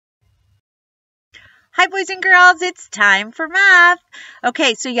Hi, boys and girls. It's time for math.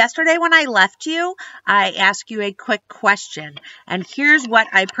 Okay, so yesterday when I left you, I asked you a quick question, and here's what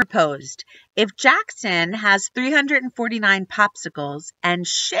I proposed. If Jackson has 349 popsicles and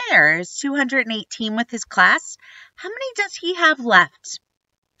shares 218 with his class, how many does he have left?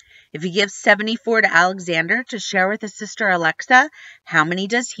 If he gives 74 to Alexander to share with his sister Alexa, how many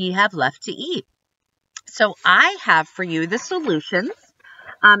does he have left to eat? So I have for you the solutions.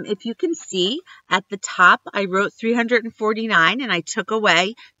 If you can see at the top, I wrote 349 and I took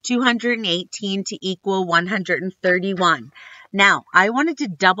away 218 to equal 131. Now, I wanted to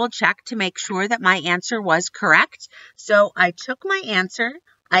double check to make sure that my answer was correct. So I took my answer,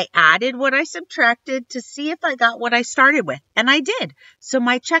 I added what I subtracted to see if I got what I started with, and I did. So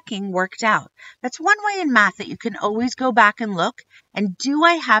my checking worked out. That's one way in math that you can always go back and look, and do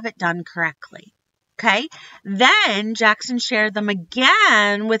I have it done correctly? Okay, then Jackson shared them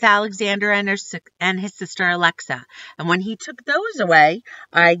again with Alexander and his sister Alexa. And when he took those away,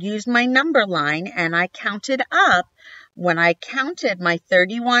 I used my number line and I counted up. When I counted my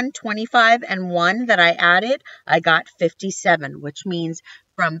 31, 25, and 1 that I added, I got 57, which means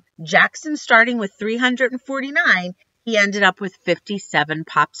from Jackson starting with 349, he ended up with 57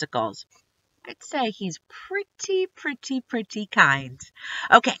 popsicles. I'd say he's pretty kind.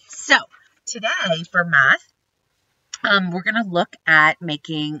 Okay, so today for math, we're going to look at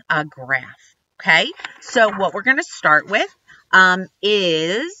making a graph, okay? So what we're going to start with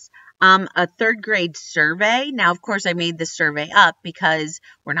is a third grade survey. Now, of course, I made this survey up because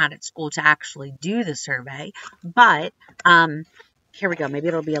we're not at school to actually do the survey, but here we go. Maybe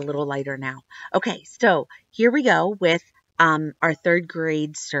it'll be a little lighter now. Okay, so here we go with our third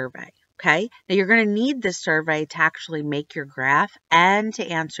grade survey. Okay, now you're going to need this survey to actually make your graph and to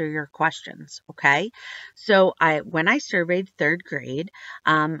answer your questions. Okay, so when I surveyed third grade,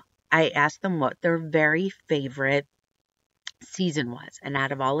 I asked them what their very favorite season was. And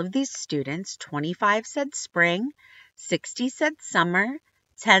out of all of these students, 25 said spring, 60 said summer,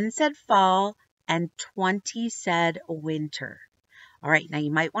 10 said fall, and 20 said winter. All right, now you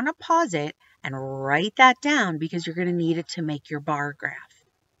might want to pause it and write that down because you're going to need it to make your bar graph.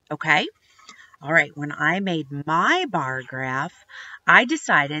 Okay? All right, when I made my bar graph, I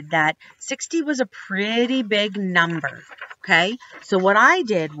decided that 60 was a pretty big number, okay? So what I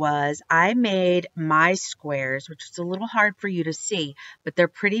did was I made my squares, which is a little hard for you to see, but they're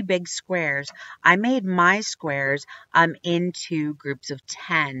pretty big squares. I made my squares into groups of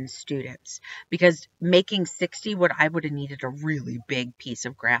 10 students because making 60, I would have needed a really big piece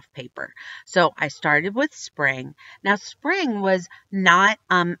of graph paper. So I started with spring. Now, spring was not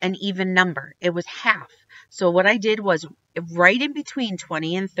an even number. It was half. So what I did was right in between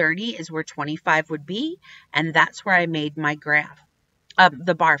 20 and 30 is where 25 would be, and that's where I made my graph,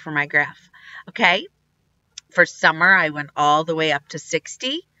 the bar for my graph. Okay, for summer, I went all the way up to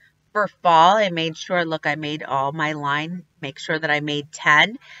 60. For fall, I made sure, look, I made all my line, make sure that I made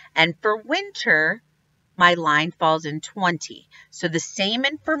 10. And for winter, my line falls in 20. So the same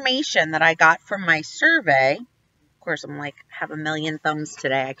information that I got from my survey, of course, I'm like, have a million thumbs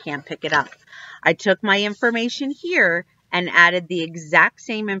today. I can't pick it up. I took my information here and added the exact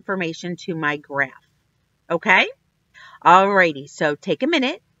same information to my graph. Okay? Alrighty, so take a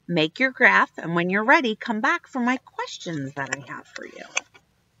minute, make your graph, and when you're ready, come back for my questions that I have for you.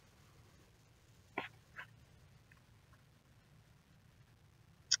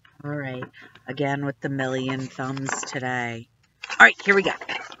 All right, again with the million thumbs today. All right, here we go.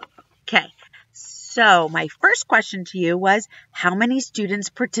 Okay, so my first question to you was, how many students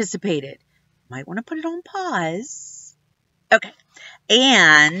participated? Might want to put it on pause. Okay,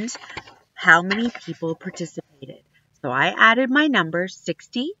 and how many people participated? So I added my numbers,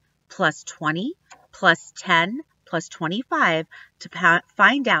 60 plus 20 plus 10 plus 25 to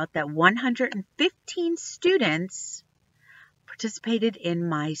find out that 115 students participated in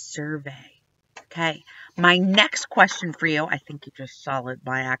my survey. Okay, my next question for you, I think you just saw it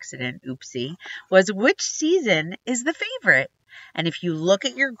by accident, oopsie, was which season is the favorite? And if you look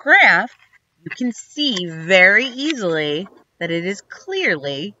at your graph, you can see very easily that it is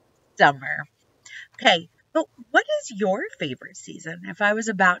clearly summer. Okay, but what is your favorite season? If I was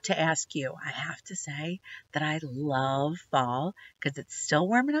about to ask you, I have to say that I love fall because it's still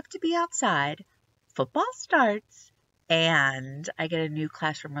warm enough to be outside. Football starts and I get a new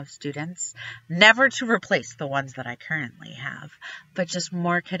classroom of students, never to replace the ones that I currently have, but just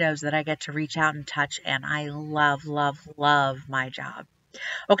more kiddos that I get to reach out and touch, and I love my job.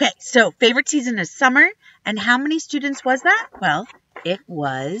 Okay, so favorite season is summer, and how many students was that? Well, it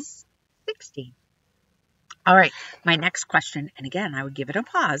was 60. All right, my next question, and again, I would give it a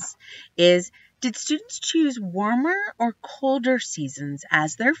pause, is did students choose warmer or colder seasons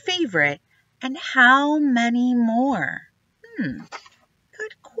as their favorite, and how many more?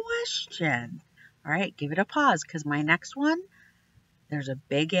 Good question. All right, give it a pause because my next one, there's a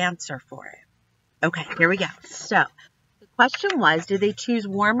big answer for it. Okay, here we go. So the question was, did they choose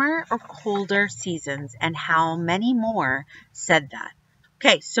warmer or colder seasons, and how many more said that?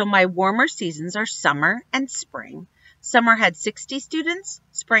 Okay, so my warmer seasons are summer and spring. Summer had 60 students,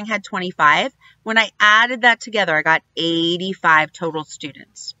 spring had 25. When I added that together, I got 85 total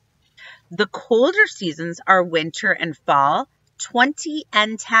students. The colder seasons are winter and fall, 20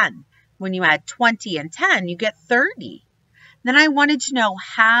 and 10. When you add 20 and 10, you get 30. Then I wanted to know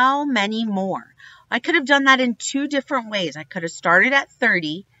how many more. I could have done that in two different ways. I could have started at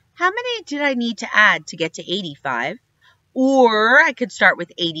 30. How many did I need to add to get to 85? Or I could start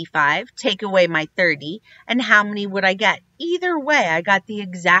with 85, take away my 30, and how many would I get? Either way, I got the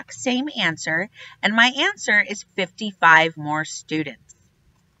exact same answer, and my answer is 55 more students.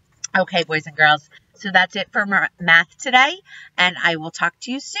 Okay, boys and girls, so that's it for math today, and I will talk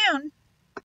to you soon.